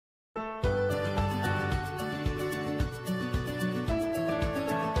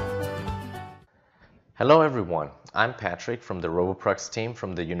Hello everyone, I'm Patrick from the RoboPraX team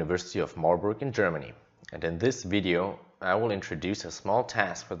from the University of Marburg in Germany. And in this video, I will introduce a small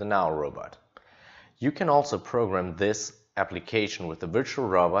task for the NAO robot. You can also program this application with the virtual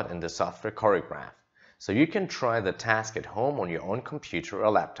robot in the software Choregraphe. So you can try the task at home on your own computer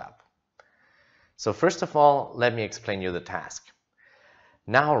or laptop. So first of all, let me explain you the task.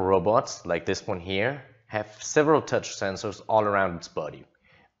 NAO robots, like this one here, have several touch sensors all around its body.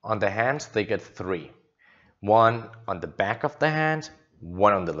 On the hands, they get 3. One on the back of the hand,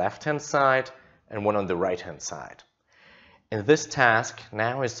 one on the left-hand side, and one on the right-hand side. In this task,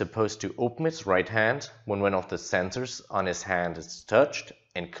 NAO is supposed to open its right hand when one of the sensors on his hand is touched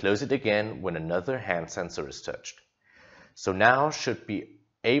and close it again when another hand sensor is touched. So NAO should be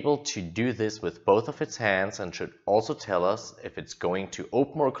able to do this with both of its hands and should also tell us if it's going to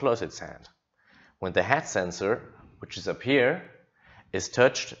open or close its hand. When the head sensor, which is up here, is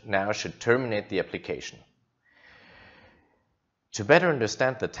touched, NAO should terminate the application. To better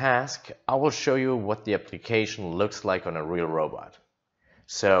understand the task, I will show you what the application looks like on a real robot.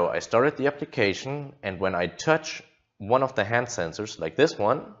 So I started the application, and when I touch one of the hand sensors, like this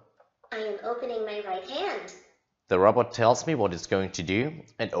one, I am opening my right hand. The robot tells me what it's going to do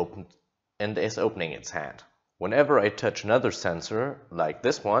and is opening its hand. Whenever I touch another sensor, like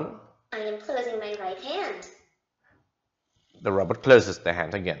this one, I am closing my right hand. The robot closes the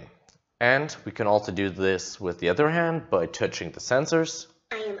hand again. And we can also do this with the other hand by touching the sensors.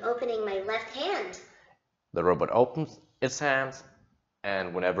 I am opening my left hand. The robot opens its hand,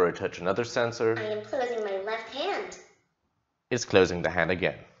 and whenever I touch another sensor, I am closing my left hand. It's closing the hand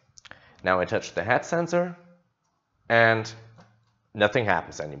again. Now I touch the head sensor, and nothing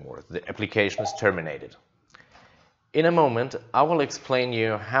happens anymore. The application is terminated. In a moment, I will explain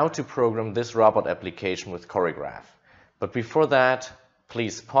you how to program this robot application with Choregraphe. But before that,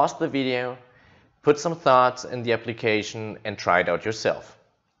 please pause the video, put some thoughts in the application and try it out yourself.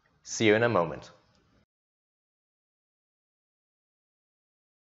 See you in a moment.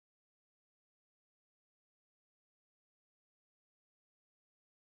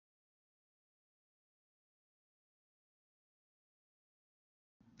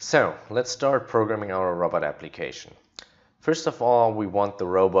 So, let's start programming our robot application. First of all, we want the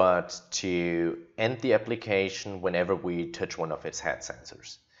robot to end the application whenever we touch one of its head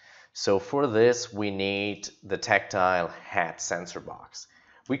sensors. So for this, we need the tactile head sensor box.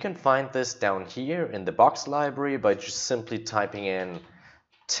 We can find this down here in the box library by just simply typing in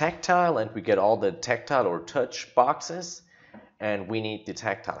tactile, and we get all the tactile or touch boxes. And we need the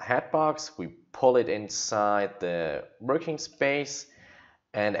tactile head box. We pull it inside the working space.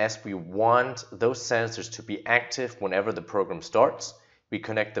 And as we want those sensors to be active whenever the program starts, we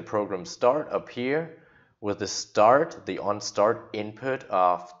connect the program start up here with the on start input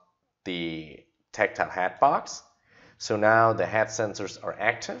of the tactile head box. So now the head sensors are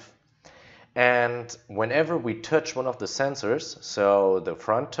active. And whenever we touch one of the sensors, so the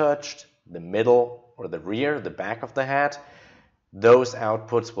front touched, the middle or the rear, the back of the head, those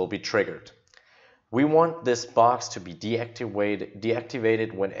outputs will be triggered. We want this box to be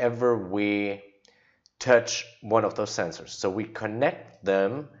deactivated whenever we touch one of those sensors. So we connect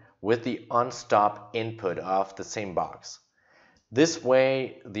them with the on-stop input of the same box. This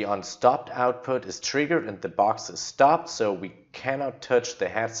way, the on-stopped output is triggered and the box is stopped, so we cannot touch the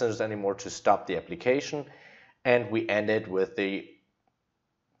head sensors anymore to stop the application, and we end it with the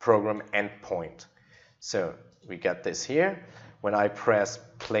program endpoint. So we got this here. When I press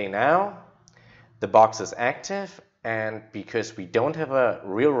play now, the box is active, and because we don't have a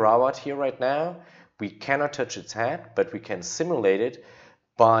real robot here right now, we cannot touch its head, but we can simulate it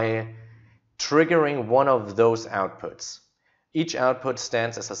by triggering one of those outputs. Each output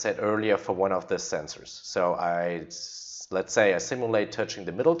stands, as I said earlier, for one of the sensors. So let's say I simulate touching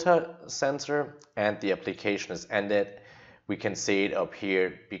the middle sensor and the application is ended. We can see it up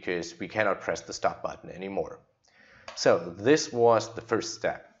here because we cannot press the stop button anymore. So this was the first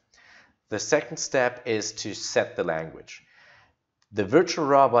step. The second step is to set the language. The virtual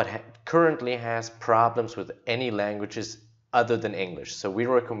robot currently has problems with any languages other than English, so we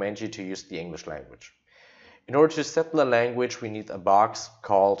recommend you to use the English language. In order to set the language, we need a box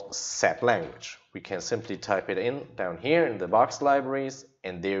called set language. We can simply type it in down here in the box libraries,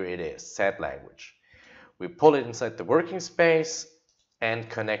 and there it is, set language. We pull it inside the working space and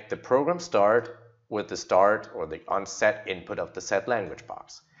connect the program start with the start or the onset input of the set language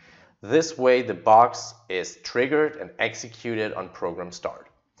box. This way the box is triggered and executed on program start.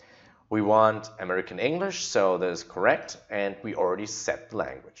 We want American English, so that is correct, and we already set the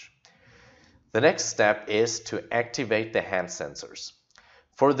language. The next step is to activate the hand sensors.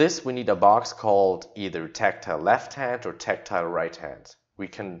 For this, we need a box called either tactile left hand or tactile right hand. We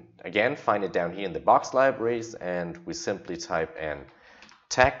can again find it down here in the box libraries, and we simply type in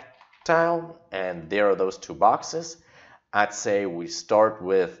tactile, and there are those two boxes. I'd say we start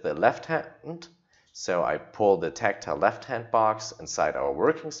with the left hand, so I pull the tactile left hand box inside our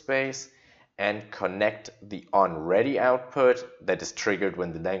working space and connect the onReady output that is triggered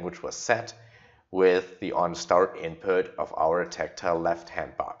when the language was set with the onStart input of our tactile left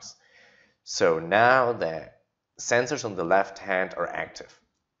hand box. So now the sensors on the left hand are active.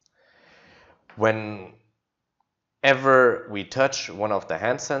 Whenever we touch one of the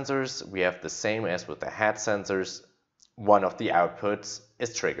hand sensors, we have the same as with the head sensors. One of the outputs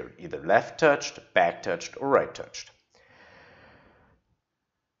is triggered, either left touched, back touched, or right touched.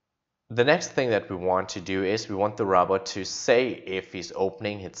 The next thing that we want to do is we want the robot to say if he's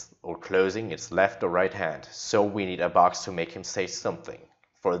opening or closing its left or right hand. So we need a box to make him say something.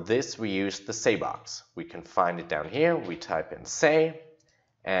 For this, we use the say box. We can find it down here. We type in say,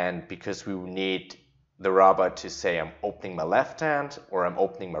 and because we need the robot to say I'm opening my left hand or I'm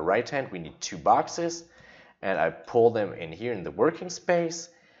opening my right hand, we need two boxes, and I pull them in here in the working space.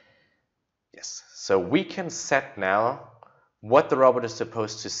 Yes, so we can set now what the robot is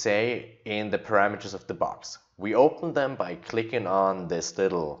supposed to say in the parameters of the box. We open them by clicking on this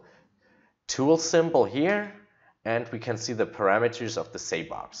little tool symbol here, and we can see the parameters of the say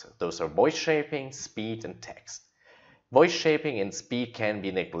box. Those are voice shaping, speed, and text. Voice shaping and speed can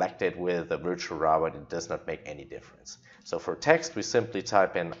be neglected with a virtual robot. It does not make any difference. So for text, we simply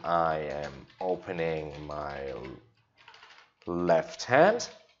type in I am opening my left hand.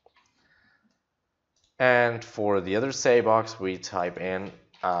 And for the other say box, we type in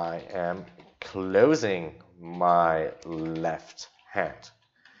I am closing my left hand.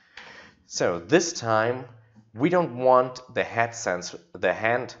 So this time, we don't want the hand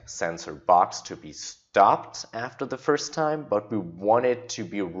sensor box to be stopped after the first time, but we want it to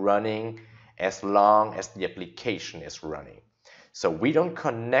be running as long as the application is running. So we don't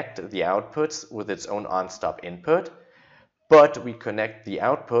connect the outputs with its own on-stop input, but we connect the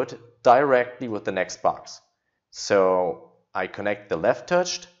output directly with the next box. So I connect the left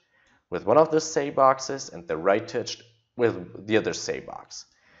touched with one of the say boxes and the right touched with the other say box.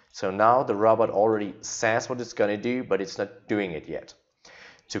 So now the robot already says what it's going to do, but it's not doing it yet.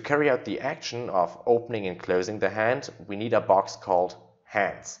 To carry out the action of opening and closing the hand, we need a box called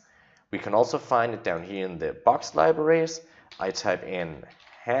hands. We can also find it down here in the box libraries. I type in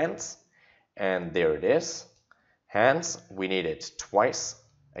hands, and there it is. Hands, we need it twice.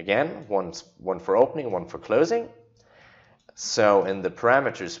 Again, one for opening, one for closing. So in the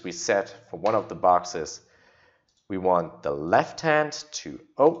parameters we set for one of the boxes, we want the left hand to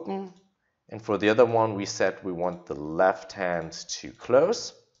open, and for the other one we said we want the left hand to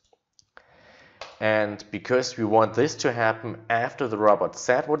close. And because we want this to happen after the robot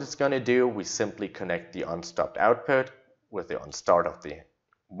said what it's going to do, we simply connect the unstopped output with the unstart of the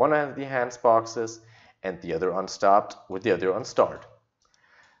one of the hands boxes and the other unstopped with the other unstart.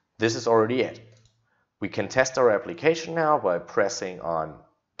 This is already it. We can test our application now by pressing on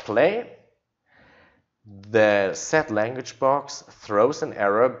play. The set language box throws an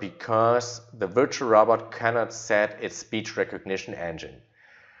error because the virtual robot cannot set its speech recognition engine.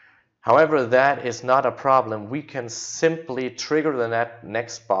 However, that is not a problem. We can simply trigger the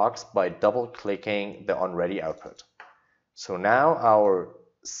next box by double-clicking the onReady output. So now our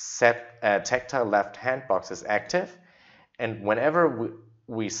set tactile left hand box is active, and whenever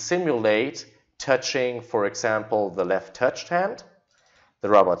we simulate touching, for example, the left touched hand, the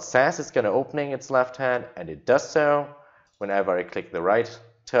robot says it's going to opening its left hand, and it does so. Whenever I click the right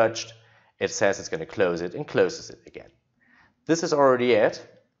touched, it says it's going to close it and closes it again. This is already it.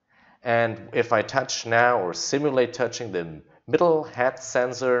 And if I touch now or simulate touching the middle head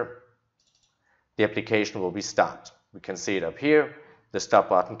sensor, the application will be stopped. We can see it up here. The stop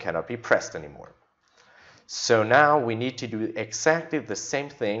button cannot be pressed anymore. So now we need to do exactly the same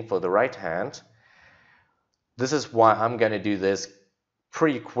thing for the right hand. This is why I'm going to do this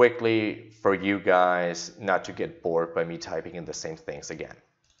pretty quickly for you guys not to get bored by me typing in the same things again.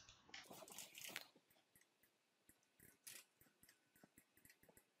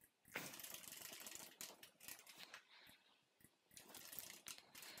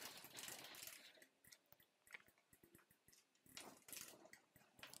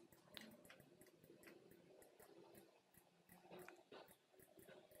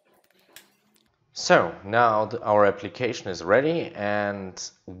 So now our application is ready and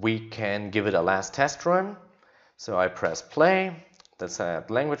we can give it a last test run. So I press play, the set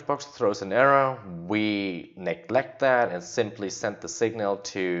language box throws an error. We neglect that and simply send the signal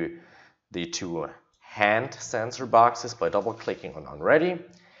to the two hand sensor boxes by double-clicking on ready,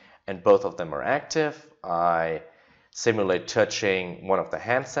 and both of them are active. I simulate touching one of the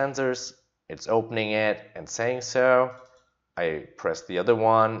hand sensors. It's opening it and saying so. I press the other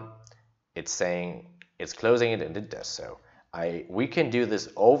one. It's saying it's closing it, and it does so. We can do this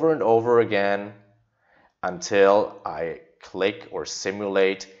over and over again until I click or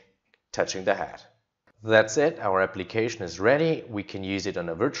simulate touching the head. That's it. Our application is ready. We can use it on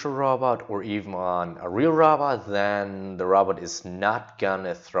a virtual robot or even on a real robot. Then the robot is not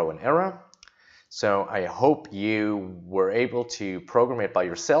gonna throw an error. So I hope you were able to program it by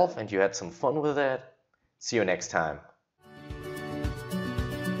yourself and you had some fun with it. See you next time.